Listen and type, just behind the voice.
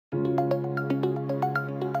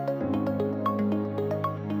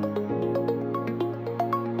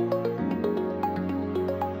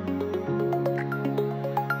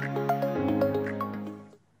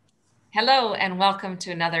Hello and welcome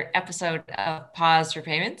to another episode of Pause for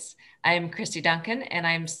Payments. I'm Kristy Duncan and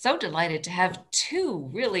I'm so delighted to have two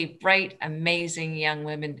really bright, amazing young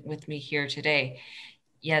women with me here today,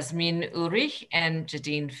 Yasmin Ulrich and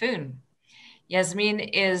Jadine Foon. Yasmin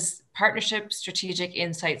is Partnership Strategic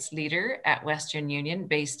Insights Leader at Western Union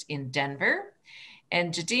based in Denver.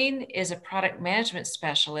 And Jadine is a Product Management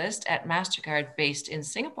Specialist at Mastercard based in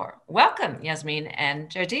Singapore. Welcome, Yasmin and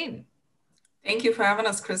Jadine. Thank you for having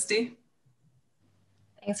us, Kristy.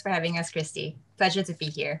 Thanks for having us, Kristy. Pleasure to be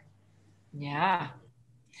here. Yeah.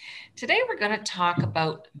 Today we're going to talk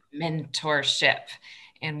about mentorship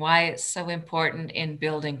and why it's so important in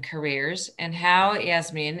building careers and how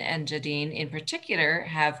Yasmin and Jadine in particular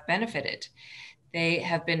have benefited. They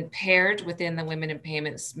have been paired within the Women in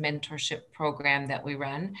Payments mentorship program that we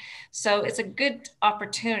run. So it's a good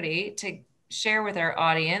opportunity to share with our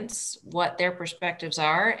audience what their perspectives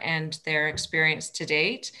are and their experience to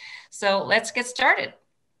date. So let's get started.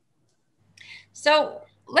 So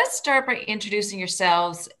let's start by introducing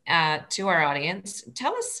yourselves to our audience.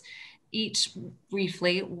 Tell us each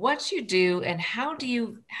briefly what you do and how did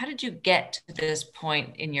you get to this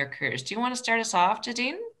point in your careers? Do you want to start us off,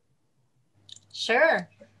 Jadine? Sure.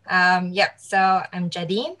 So I'm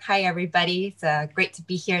Jadine. Hi, everybody. It's great to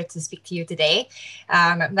be here to speak to you today.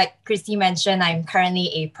 Like Kristy mentioned, I'm currently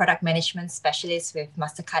a product management specialist with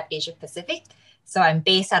Mastercard Asia Pacific. So I'm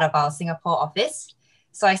based out of our Singapore office.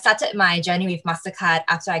 So I started my journey with Mastercard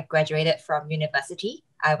after I graduated from university.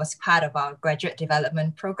 I was part of our graduate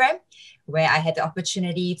development program, where I had the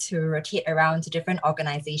opportunity to rotate around to different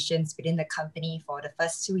organizations within the company for the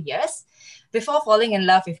first 2 years before falling in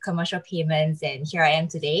love with commercial payments. And here I am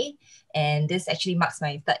today. And this actually marks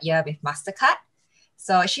my third year with Mastercard.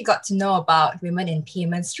 So I actually got to know about women in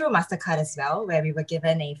payments through Mastercard as well, where we were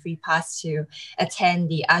given a free pass to attend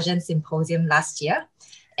the ASEAN Symposium last year.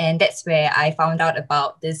 And that's where I found out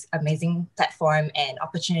about this amazing platform and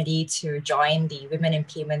opportunity to join the Women in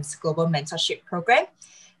Payments Global Mentorship Program.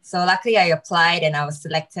 So luckily I applied and I was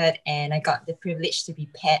selected and I got the privilege to be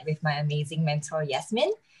paired with my amazing mentor,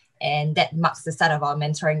 Yasmin. And that marks the start of our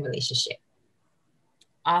mentoring relationship.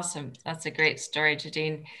 Awesome. That's a great story,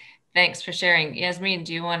 Jadine. Thanks for sharing. Yasmin,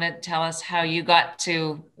 do you want to tell us how you got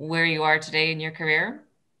to where you are today in your career?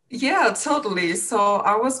 Yeah, totally. So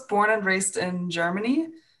I was born and raised in Germany,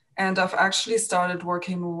 and I've actually started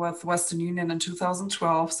working with Western Union in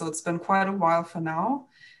 2012. So it's been quite a while for now.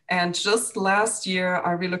 And just last year,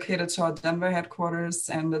 I relocated to our Denver headquarters,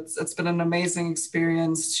 and it's been an amazing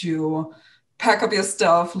experience to pack up your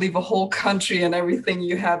stuff, leave a whole country and everything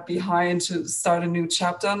you had behind to start a new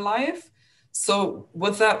chapter in life. So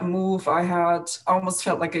with that move, I almost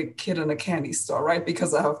felt like a kid in a candy store, right?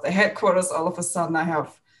 Because I have the headquarters, all of a sudden I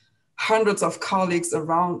have hundreds of colleagues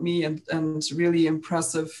around me and really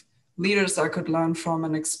impressive leaders I could learn from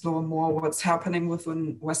and explore more what's happening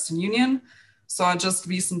within Western Union. So I just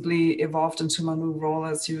recently evolved into my new role,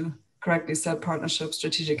 as you correctly said, Partnership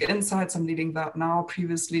Strategic Insights. I'm leading that now.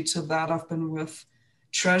 Previously to that, I've been with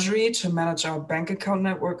Treasury to manage our bank account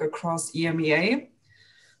network across EMEA.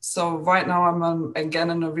 So right now I'm again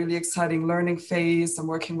in a really exciting learning phase. I'm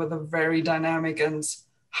working with a very dynamic and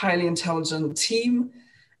highly intelligent team.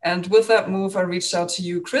 And with that move, I reached out to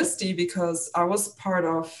you, Kristy, because I was part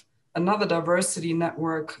of another diversity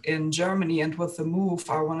network in Germany. And with the move,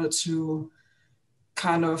 I wanted to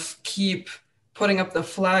kind of keep putting up the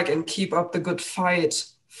flag and keep up the good fight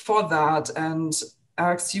for that. And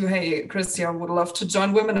asked you, hey, Kristy, I would love to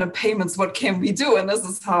join Women in Payments. What can we do? And this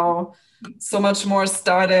is how so much more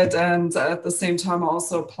started. And at the same time, I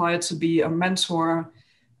also applied to be a mentor.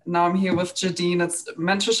 Now I'm here with Jadine.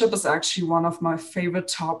 Mentorship is actually one of my favorite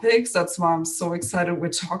topics. That's why I'm so excited we're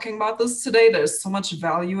talking about this today. There's so much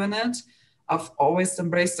value in it. I've always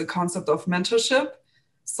embraced the concept of mentorship.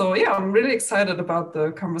 So yeah, I'm really excited about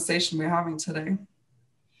the conversation we're having today.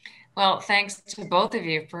 Well, thanks to both of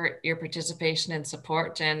you for your participation and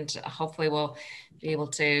support, and hopefully we'll be able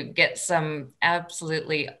to get some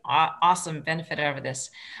absolutely awesome benefit out of this,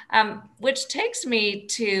 which takes me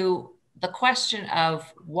to the question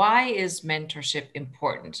of why is mentorship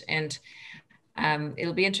important? And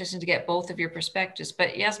it'll be interesting to get both of your perspectives.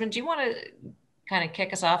 But Yasmin, do you want to kind of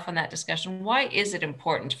kick us off on that discussion? Why is it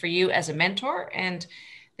important for you as a mentor? And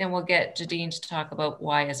then we'll get Jadine to talk about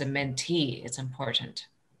why as a mentee it's important.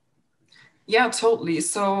 Yeah, totally.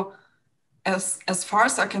 So as far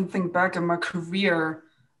as I can think back in my career,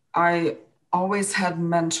 I always had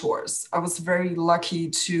mentors. I was very lucky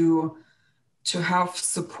to have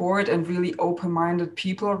support and really open-minded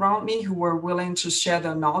people around me who were willing to share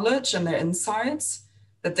their knowledge and their insights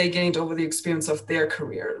that they gained over the experience of their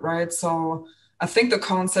career, right? So I think the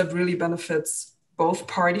concept really benefits both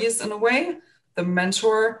parties in a way. The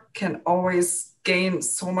mentor can always gain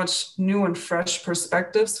so much new and fresh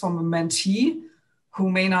perspectives from a mentee who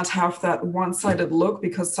may not have that one-sided look,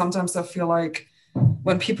 because sometimes I feel like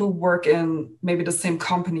when people work in maybe the same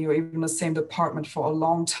company or even the same department for a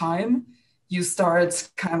long time, you start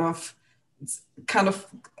kind of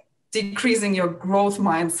decreasing your growth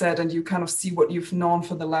mindset, and you kind of see what you've known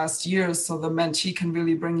for the last years. So the mentee can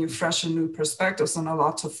really bring you fresh and new perspectives and a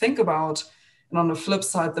lot to think about. And on the flip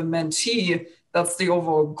side, the mentee, that's the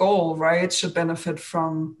overall goal, right, should benefit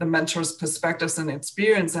from the mentor's perspectives and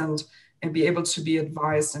experience, and be able to be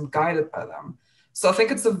advised and guided by them. So I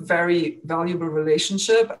think it's a very valuable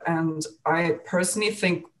relationship. And I personally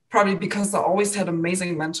think, probably because I always had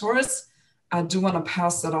amazing mentors, I do want to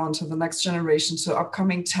pass that on to the next generation, to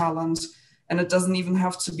upcoming talent. And it doesn't even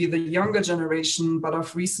have to be the younger generation, but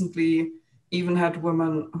I've recently even had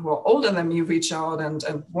women who are older than me reach out and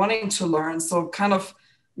wanting to learn. So kind of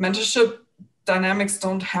mentorship dynamics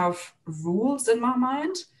don't have rules in my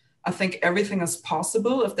mind. I think everything is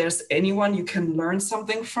possible. If there's anyone you can learn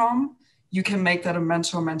something from, you can make that a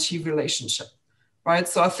mentor-mentee relationship, right?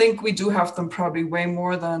 So I think we do have them probably way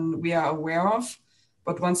more than we are aware of.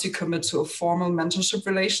 But once you commit to a formal mentorship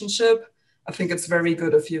relationship, I think it's very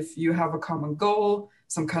good if you have a common goal,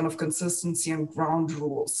 some kind of consistency and ground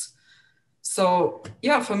rules. So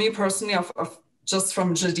yeah, for me personally, I've just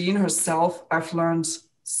from Jadine herself, I've learned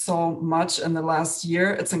so much in the last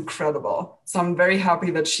year. It's incredible. So I'm very happy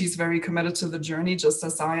that she's very committed to the journey, just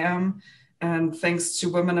as I am. And thanks to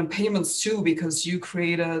Women in Payments too, because you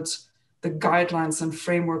created the guidelines and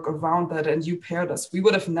framework around that, and you paired us. We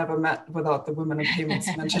would have never met without the Women in Payments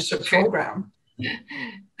mentorship program.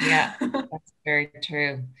 Yeah, that's very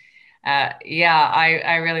true.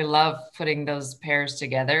 I really love putting those pairs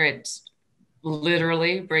together. It's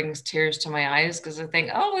literally brings tears to my eyes, because I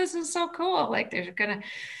think, oh, this is so cool. Like, they're gonna,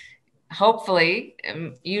 hopefully,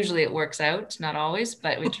 usually it works out, not always,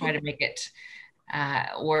 but we try to make it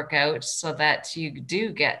work out so that you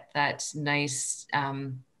do get that nice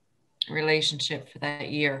relationship for that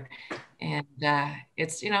year. And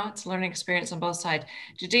it's, it's a learning experience on both sides.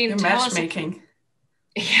 Jadine, tell matchmaking.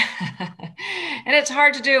 Yeah. And it's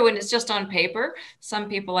hard to do when it's just on paper. Some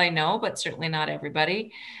people I know, but certainly not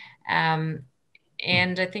everybody.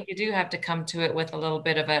 And I think you do have to come to it with a little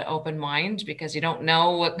bit of an open mind, because you don't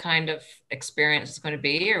know what kind of experience it's going to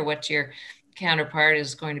be or what your counterpart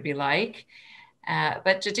is going to be like.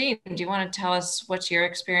 But Jadine, do you want to tell us what your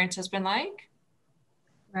experience has been like?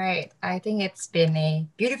 Right. I think it's been a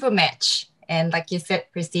beautiful match. And like you said,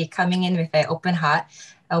 Kristy, coming in with an open heart,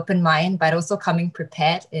 open mind, but also coming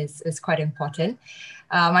prepared is quite important.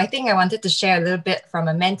 I think I wanted to share a little bit from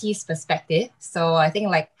a mentee's perspective. So I think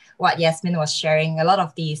like what Yasmin was sharing, a lot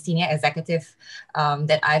of the senior executive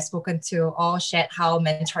that I've spoken to all shared how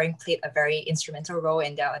mentoring played a very instrumental role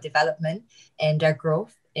in their development and their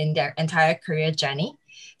growth in their entire career journey.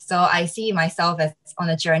 So I see myself as on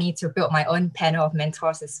a journey to build my own panel of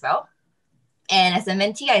mentors as well. And as a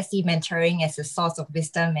mentee, I see mentoring as a source of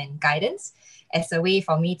wisdom and guidance, as a way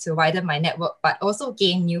for me to widen my network, but also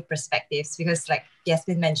gain new perspectives. Because like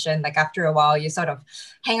Yasmin mentioned, like after a while, you sort of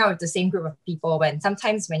hang out with the same group of people. When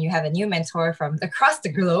sometimes when you have a new mentor from across the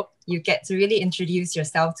globe, you get to really introduce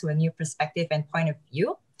yourself to a new perspective and point of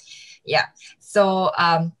view. Yeah. So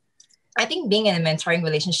I think being in a mentoring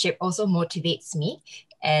relationship also motivates me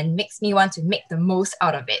and makes me want to make the most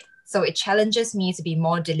out of it. So it challenges me to be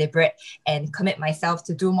more deliberate and commit myself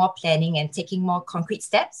to do more planning and taking more concrete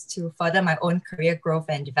steps to further my own career growth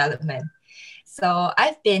and development. So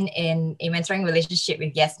I've been in a mentoring relationship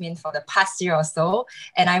with Yasmin for the past year or so.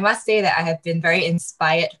 And I must say that I have been very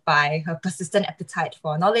inspired by her persistent appetite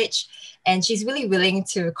for knowledge. And she's really willing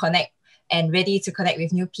to connect and ready to connect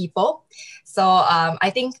with new people. So I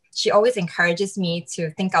think she always encourages me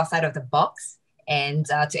to think outside of the box and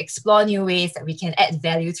to explore new ways that we can add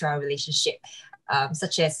value to our relationship.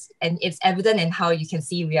 Such as, and it's evident in how you can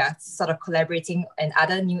see we are sort of collaborating in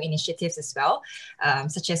other new initiatives as well,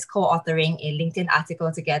 such as co-authoring a LinkedIn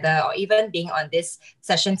article together, or even being on this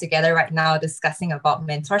session together right now discussing about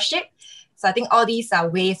mentorship. So I think all these are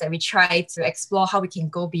ways that we try to explore how we can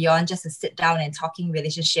go beyond just a sit down and talking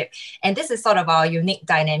relationship. And this is sort of our unique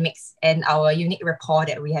dynamics and our unique rapport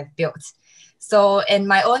that we have built. So in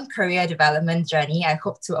my own career development journey, I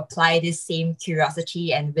hope to apply this same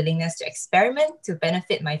curiosity and willingness to experiment to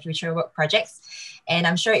benefit my future work projects. And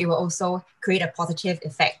I'm sure it will also create a positive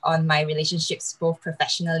effect on my relationships, both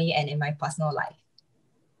professionally and in my personal life.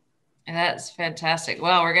 And that's fantastic.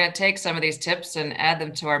 Well, we're going to take some of these tips and add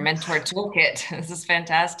them to our mentor toolkit. This is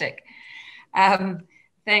fantastic.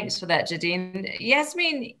 Thanks for that, Jadine.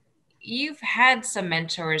 Yasmin, you've had some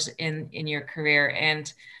mentors in your career,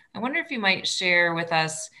 and I wonder if you might share with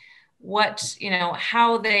us what,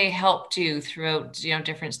 how they helped you throughout,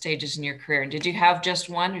 different stages in your career. Did you have just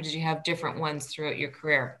one, or did you have different ones throughout your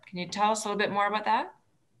career? Can you tell us a little bit more about that?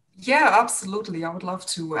 Yeah, absolutely. I would love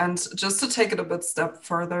to. And just to take it a bit step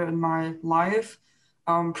further in my life,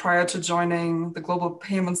 prior to joining the global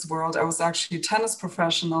payments world, I was actually a tennis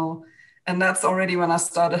professional. And that's already when I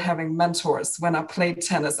started having mentors when I played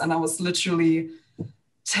tennis. And I was literally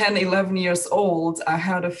 10, 11 years old. I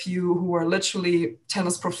had a few who were literally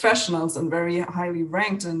tennis professionals and very highly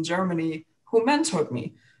ranked in Germany who mentored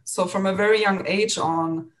me. So from a very young age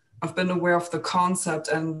on, I've been aware of the concept,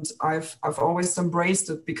 and I've always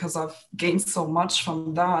embraced it because I've gained so much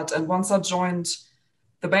from that. And once I joined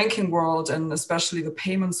the banking world, and especially the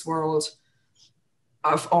payments world,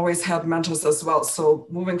 I've always had mentors as well. So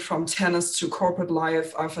moving from tennis to corporate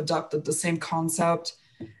life, I've adopted the same concept,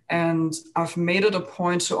 and I've made it a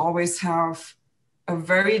point to always have a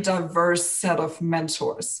very diverse set of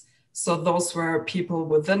mentors. So those were people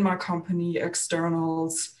within my company,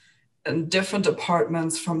 externals, in different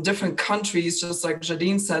departments from different countries. Just like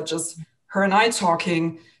Jadine said, just her and I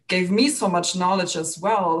talking gave me so much knowledge as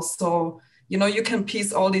well. So, you can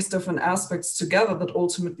piece all these different aspects together that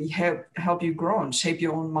ultimately help you grow and shape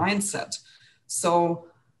your own mindset. So,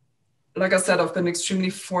 like I said, I've been extremely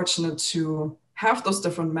fortunate to have those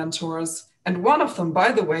different mentors. And one of them,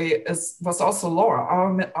 by the way, was also Laura.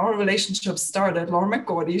 Our relationship started, Laura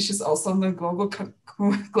McGordy, she's also on the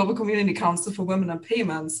Global Community Council for Women in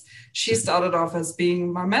Payments. She started off as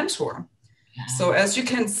being my mentor. So as you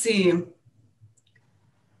can see,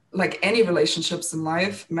 like any relationships in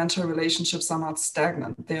life, mentor relationships are not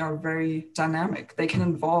stagnant. They are very dynamic. They can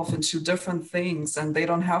evolve into different things, and they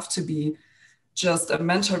don't have to be just a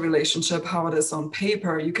mentor relationship, how it is on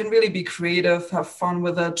paper. You can really be creative, have fun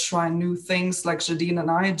with it, try new things like Jadine and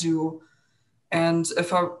I do. And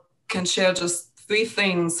if I can share just 3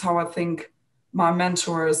 things, how I think my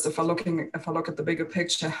mentors, if I look at the bigger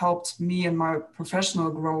picture, helped me in my professional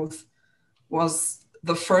growth, was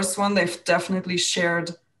the first one. They've definitely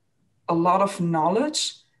shared a lot of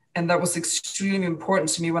knowledge. And that was extremely important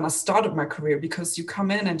to me when I started my career, because you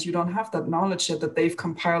come in and you don't have that knowledge yet that they've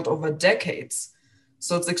compiled over decades.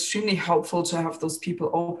 So it's extremely helpful to have those people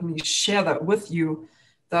openly share that with you.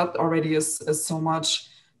 That already is so much.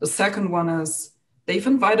 The second one is they've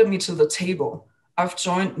invited me to the table. I've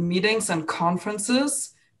joined meetings and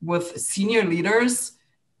conferences with senior leaders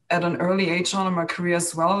at an early age on in my career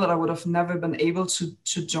as well, that I would have never been able to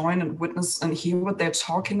join and witness and hear what they're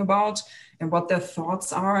talking about and what their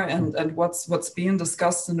thoughts are, and what's being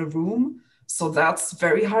discussed in the room. So that's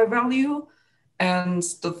very high value. And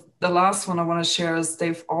the last one I want to share is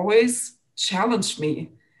they've always challenged me,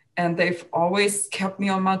 and they've always kept me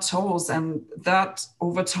on my toes. And that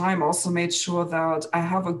over time also made sure that I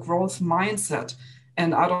have a growth mindset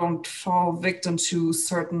and I don't fall victim to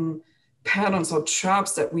certain patterns or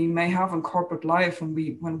traps that we may have in corporate life when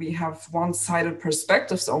we have one-sided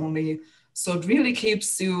perspectives only. So it really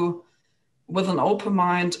keeps you with an open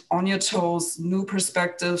mind, on your toes, new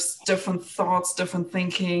perspectives, different thoughts, different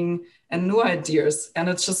thinking, and new ideas. And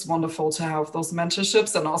it's just wonderful to have those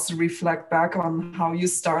mentorships and also reflect back on how you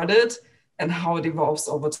started and how it evolves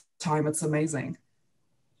over time. It's amazing.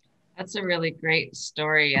 That's a really great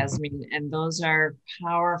story, Yasmin, and those are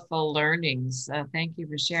powerful learnings. Thank you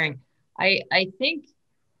for sharing. I think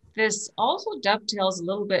this also dovetails a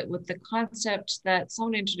little bit with the concept that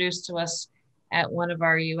someone introduced to us at one of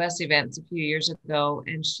our US events a few years ago,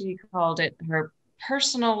 and she called it her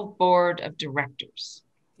personal board of directors.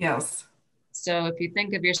 Yes. So if you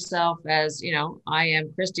think of yourself as, I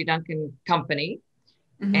am Kristy Duncan Company,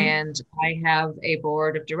 and I have a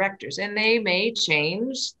board of directors, and they may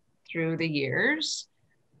change through the years,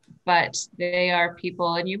 but they are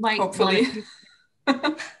people, and you might hopefully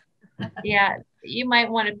yeah, you might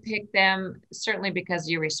want to pick them certainly because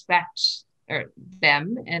you respect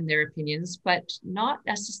them and their opinions, but not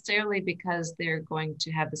necessarily because they're going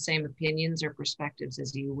to have the same opinions or perspectives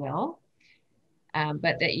as you will.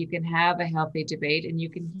 But that you can have a healthy debate and you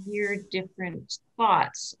can hear different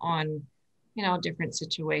thoughts on, different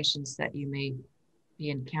situations that you may be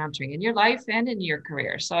encountering in your life and in your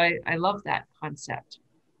career. So I love that concept.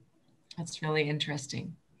 That's really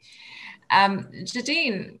interesting.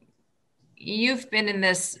 Jadine, you've been in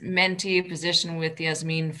this mentee position with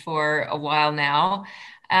Yasmin for a while now.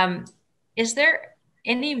 Is there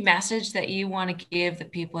any message that you want to give the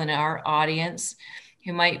people in our audience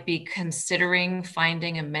who might be considering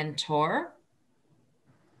finding a mentor?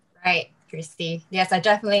 Right. Kristy. Yes, I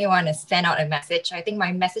definitely want to send out a message. I think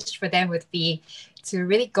my message for them would be to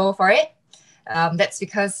really go for it. That's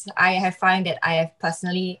because I have found that I have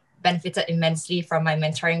personally benefited immensely from my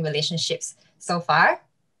mentoring relationships so far.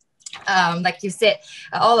 Like you said,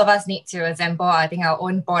 all of us need to assemble, I think, our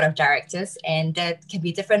own board of directors, and there can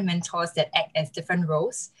be different mentors that act as different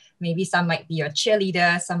roles. Maybe some might be your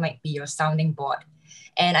cheerleader, some might be your sounding board.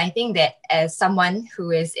 And I think that as someone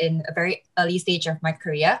who is in a very early stage of my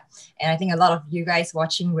career, and I think a lot of you guys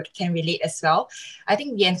watching can relate as well, I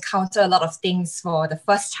think we encounter a lot of things for the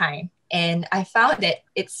first time. And I found that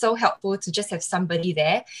it's so helpful to just have somebody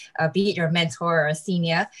there, be it your mentor or a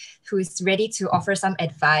senior, who is ready to offer some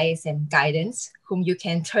advice and guidance, whom you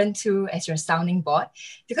can turn to as your sounding board.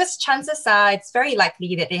 Because chances are it's very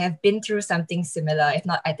likely that they have been through something similar, if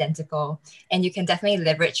not identical, and you can definitely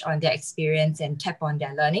leverage on their experience and tap on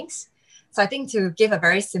their learnings. So I think, to give a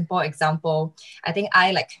very simple example, I think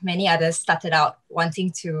I, like many others, started out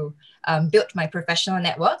wanting to build my professional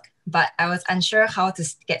network, but I was unsure how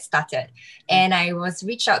to get started. And I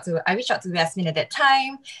reached out to Yasmin at that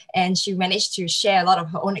time, and she managed to share a lot of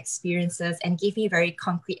her own experiences and gave me very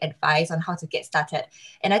concrete advice on how to get started.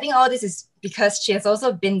 And I think all this is because she has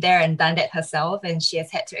also been there and done that herself, and she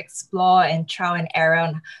has had to explore and trial and error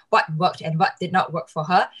on what worked and what did not work for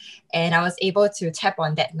her. And I was able to tap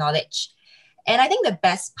on that knowledge. And I think the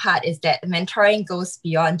best part is that mentoring goes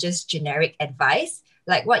beyond just generic advice.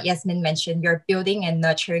 Like what Yasmin mentioned, you're building and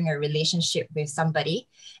nurturing a relationship with somebody.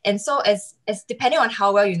 And so as depending on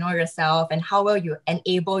how well you know yourself and how well you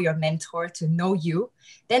enable your mentor to know you,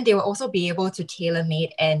 then they will also be able to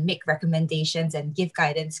tailor-made and make recommendations and give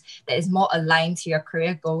guidance that is more aligned to your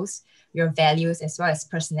career goals, your values, as well as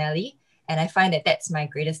personality. And I find that that's my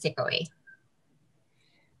greatest takeaway.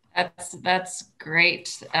 That's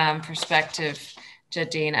great perspective,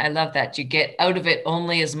 Jadine. I love that. You get out of it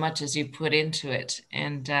only as much as you put into it.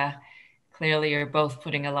 And clearly you're both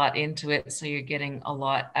putting a lot into it, so you're getting a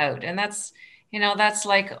lot out. And that's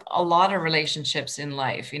like a lot of relationships in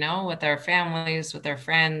life, with our families, with our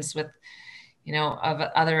friends, with, of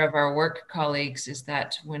other of our work colleagues, is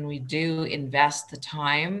that when we do invest the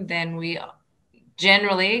time, then we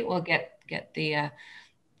generally will get the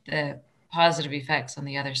positive effects on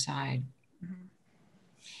the other side. Mm-hmm.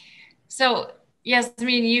 So,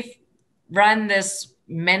 Yasmin, you've run this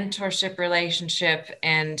mentorship relationship,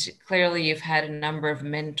 and clearly you've had a number of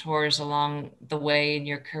mentors along the way in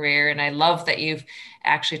your career. And I love that you've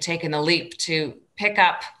actually taken the leap to pick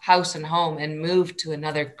up house and home and move to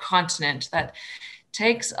another continent. That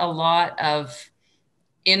takes a lot of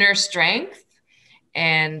inner strength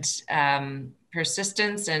and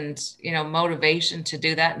persistence and motivation to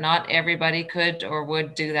do that. Not everybody could or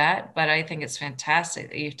would do that, but I think it's fantastic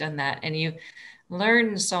that you've done that, and you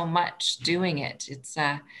learn so much doing it. It's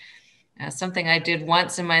something I did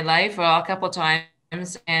once in my life, well, a couple of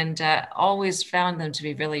times, and always found them to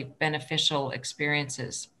be really beneficial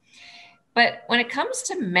experiences. But when it comes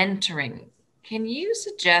to mentoring, can you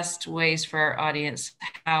suggest ways for our audience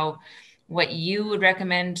what you would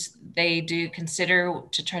recommend they do consider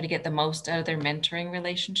to try to get the most out of their mentoring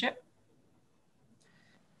relationship?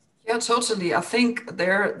 Yeah, totally. I think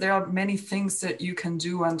there are many things that you can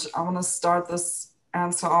do. And I want to start this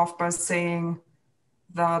answer off by saying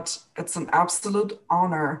that it's an absolute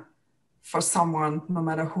honor for someone, no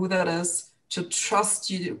matter who that is, to trust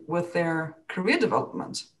you with their career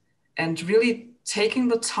development and really taking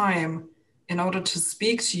the time in order to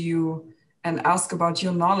speak to you and ask about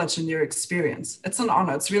your knowledge and your experience. It's an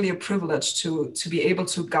honor. It's really a privilege to be able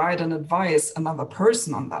to guide and advise another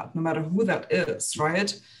person on that, no matter who that is,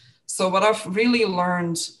 right? So what I've really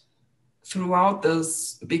learned throughout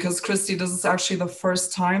this, because Kristy, this is actually the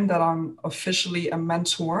first time that I'm officially a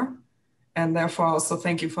mentor. And therefore, I also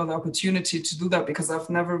thank you for the opportunity to do that, because I've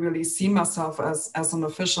never really seen myself as an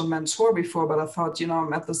official mentor before. But I thought,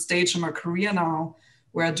 I'm at the stage in my career now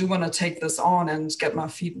where I do want to take this on and get my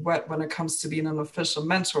feet wet when it comes to being an official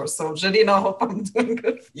mentor. So Jadine, I hope I'm doing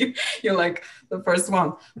good for you. You're like the first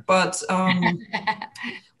one. But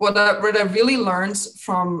what I really learned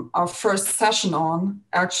from our first session on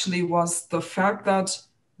actually was the fact that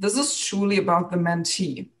this is truly about the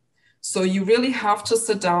mentee. So you really have to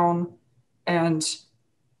sit down and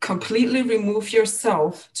completely remove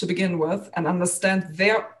yourself to begin with and understand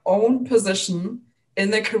their own position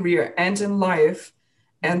in their career and in life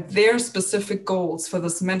and their specific goals for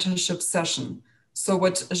this mentorship session. So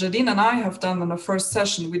what Jadine and I have done in the first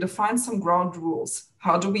session, we defined some ground rules.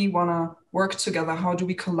 How do we want to work together? How do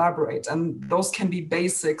we collaborate? And those can be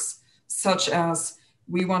basics, such as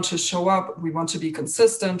we want to show up, we want to be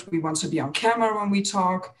consistent, we want to be on camera when we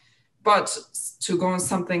talk, But to go on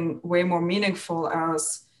something way more meaningful,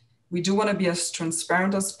 as we do want to be as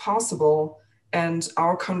transparent as possible, and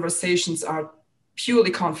our conversations are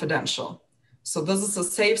purely confidential. So this is a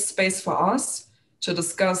safe space for us to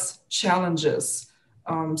discuss challenges,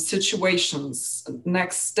 situations,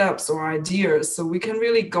 next steps, or ideas. So we can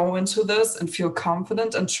really go into this and feel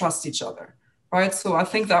confident and trust each other, right? So I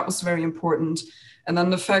think that was very important. And then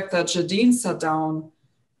the fact that Jadine sat down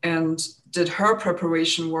and did her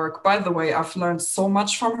preparation work. By the way, I've learned so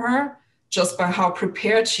much from her just by how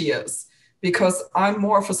prepared she is, because I'm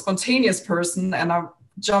more of a spontaneous person and I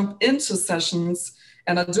jump into sessions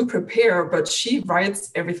and I do prepare, but she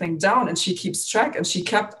writes everything down and she keeps track, and she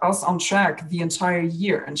kept us on track the entire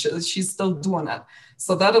year, and she's still doing it.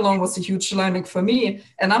 So that alone was a huge learning for me.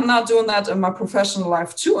 And I'm not doing that in my professional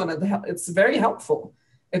life too. And it's very helpful.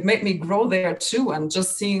 It made me grow there too. And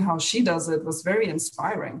just seeing how she does it was very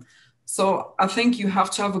inspiring. So I think you have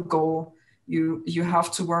to have a goal. You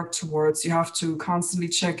have to work towards, you have to constantly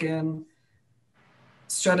check in,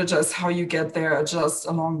 strategize how you get there, adjust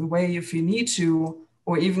along the way if you need to,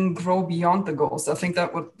 or even grow beyond the goals. I think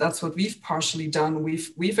that's what we've partially done.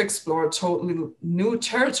 We've explored totally new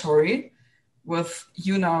territory with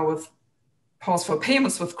now with Pause for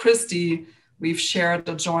Payments with Kristy. We've shared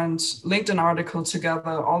a joint LinkedIn article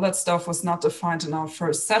together. All that stuff was not defined in our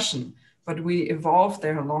first session, but we evolved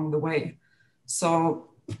there along the way. So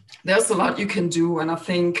there's a lot you can do. And I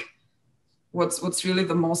think what's really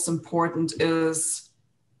the most important is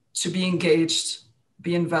to be engaged,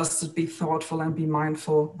 be invested, be thoughtful, and be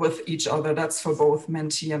mindful with each other. That's for both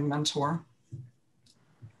mentee and mentor.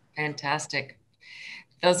 Fantastic.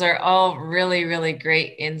 Those are all really, really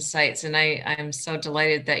great insights. And I'm so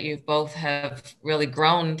delighted that you both have really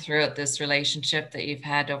grown throughout this relationship that you've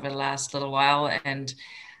had over the last little while, and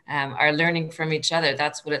are learning from each other.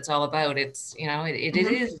 That's what it's all about. It's, it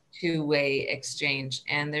is two-way exchange.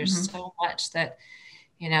 And there's so much that,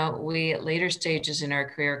 we at later stages in our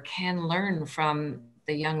career can learn from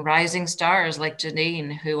the young rising stars like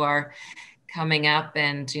Jadine, who are coming up,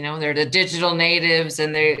 and they're the digital natives,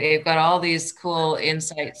 and they've got all these cool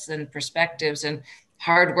insights and perspectives and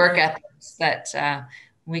hard work ethics that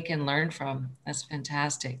we can learn from. That's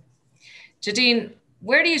fantastic. Jadine,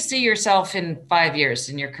 where do you see yourself in 5 years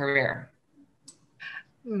in your career?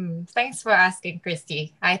 Thanks for asking,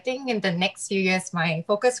 Kristy. I think in the next few years, my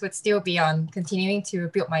focus would still be on continuing to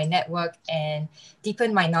build my network and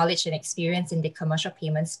deepen my knowledge and experience in the commercial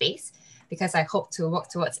payment space, because I hope to work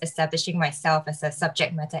towards establishing myself as a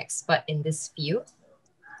subject matter expert in this field.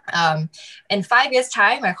 In 5 years'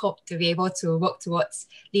 time, I hope to be able to work towards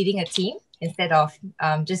leading a team instead of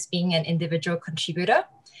just being an individual contributor.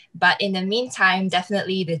 But in the meantime,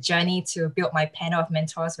 definitely the journey to build my panel of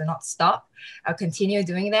mentors will not stop. I'll continue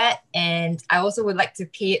doing that. And I also would like to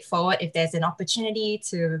pay it forward if there's an opportunity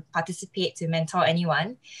to participate, to mentor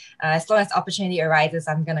anyone. As long as opportunity arises,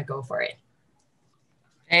 I'm going to go for it.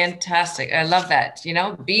 Fantastic. I love that.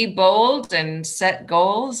 Be bold and set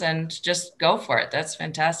goals and just go for it. That's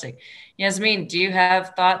fantastic. Yasmin, do you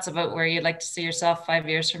have thoughts about where you'd like to see yourself 5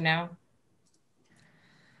 years from now?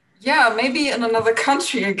 Yeah, maybe in another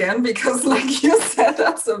country again, because like you said,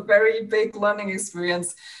 that's a very big learning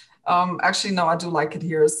experience. Actually, no, I do like it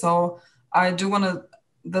here. So I do want to,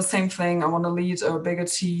 the same thing. I want to lead a bigger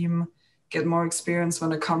team, get more experience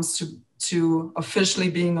when it comes to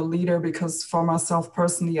officially being a leader, because for myself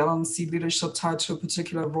personally, I don't see leadership tied to a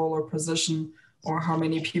particular role or position or how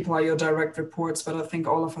many people are your direct reports, but I think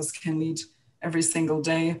all of us can lead every single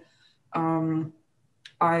day.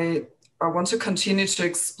 I want to continue to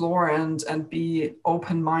explore and be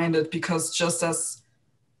open-minded, because just as,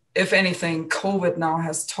 if anything, COVID now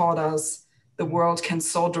has taught us, the world can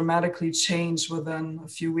so dramatically change within a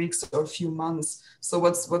few weeks or a few months. So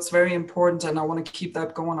what's very important, and I want to keep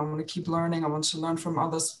that going. I want to keep learning. I want to learn from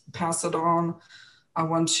others, pass it on. I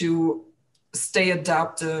want to stay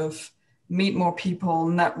adaptive, meet more people,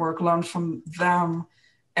 network, learn from them,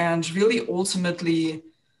 and really ultimately,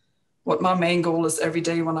 what my main goal is every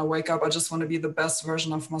day when I wake up, I just want to be the best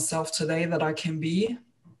version of myself today that I can be.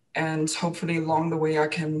 And hopefully along the way, I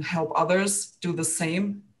can help others do the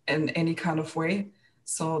same in any kind of way.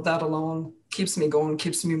 So that alone keeps me going,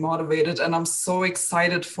 keeps me motivated. And I'm so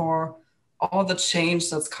excited for all the change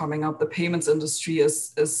that's coming up. The payments industry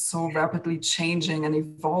is so rapidly changing and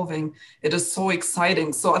evolving. It is so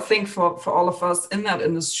exciting. So I think for all of us in that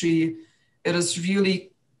industry, it is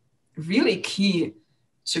really, really key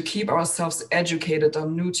to keep ourselves educated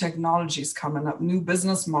on new technologies coming up, new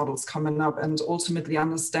business models coming up, and ultimately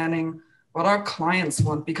understanding what our clients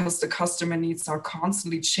want, because the customer needs are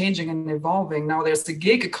constantly changing and evolving. Now there's the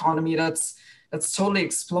gig economy that's it's totally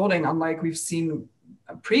exploding, unlike we've seen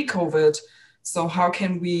pre-COVID. So how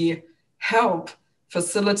can we help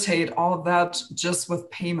facilitate all of that just with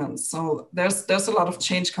payments? So there's a lot of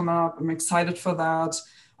change coming up. I'm excited for that.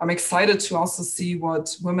 I'm excited to also see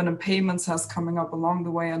what Women in Payments has coming up along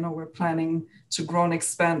the way. I know we're planning to grow and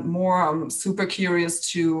expand more. I'm super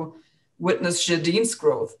curious to witness Jadine's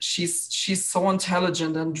growth. She's so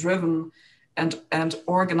intelligent and driven and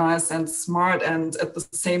organized and smart, and at the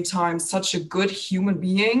same time such a good human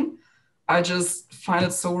being. I just find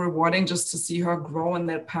it so rewarding just to see her grow in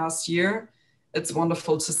that past year. It's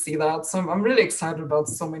wonderful to see that. So I'm really excited about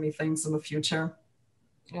so many things in the future.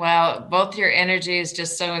 Wow, both your energy is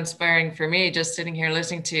just so inspiring for me, just sitting here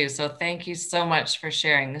listening to you. So thank you so much for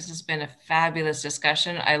sharing. This has been a fabulous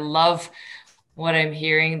discussion. I love what I'm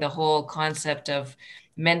hearing, the whole concept of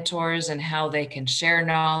mentors and how they can share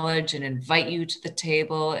knowledge and invite you to the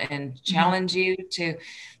table and challenge you to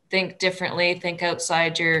think differently, think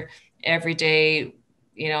outside your everyday,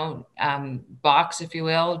 box, if you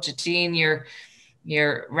will. Jadine,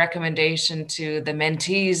 your recommendation to the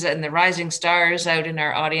mentees and the rising stars out in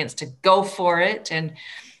our audience to go for it and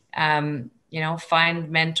find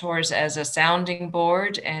mentors as a sounding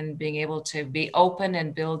board and being able to be open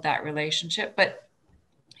and build that relationship. But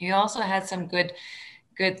you also had some good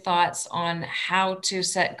thoughts on how to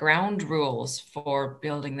set ground rules for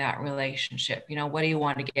building that relationship. What do you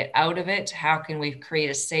want to get out of it? How can we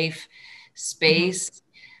create a safe space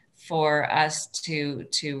for us to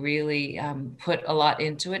really put a lot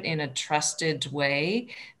into it in a trusted way?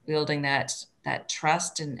 Building that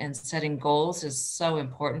trust and setting goals is so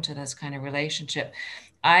important to this kind of relationship.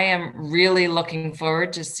 I am really looking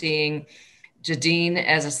forward to seeing Jadine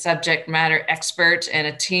as a subject matter expert and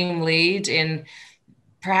a team lead in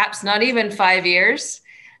perhaps not even 5 years.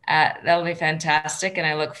 That'll be fantastic. And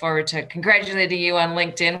I look forward to congratulating you on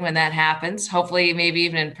LinkedIn when that happens, hopefully maybe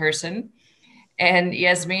even in person. And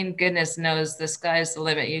Yasmin, goodness knows the sky's the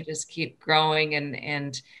limit. You just keep growing,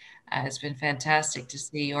 and it's been fantastic to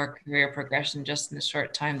see your career progression just in the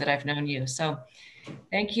short time that I've known you. So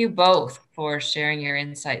thank you both for sharing your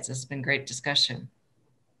insights. This has been great discussion.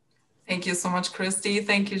 Thank you so much, Kristy.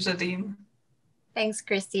 Thank you, Jadine. Thanks,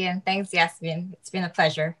 Kristy, and thanks, Yasmin. It's been a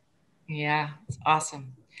pleasure. Yeah, it's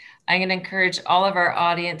awesome. I'm going to encourage all of our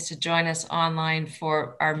audience to join us online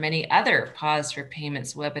for our many other Pause for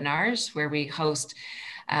Payments webinars, where we host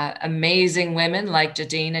amazing women like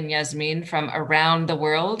Jadine and Yasmin from around the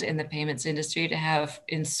world in the payments industry to have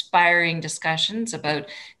inspiring discussions about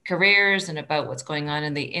careers and about what's going on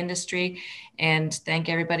in the industry. And thank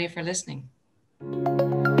everybody for listening.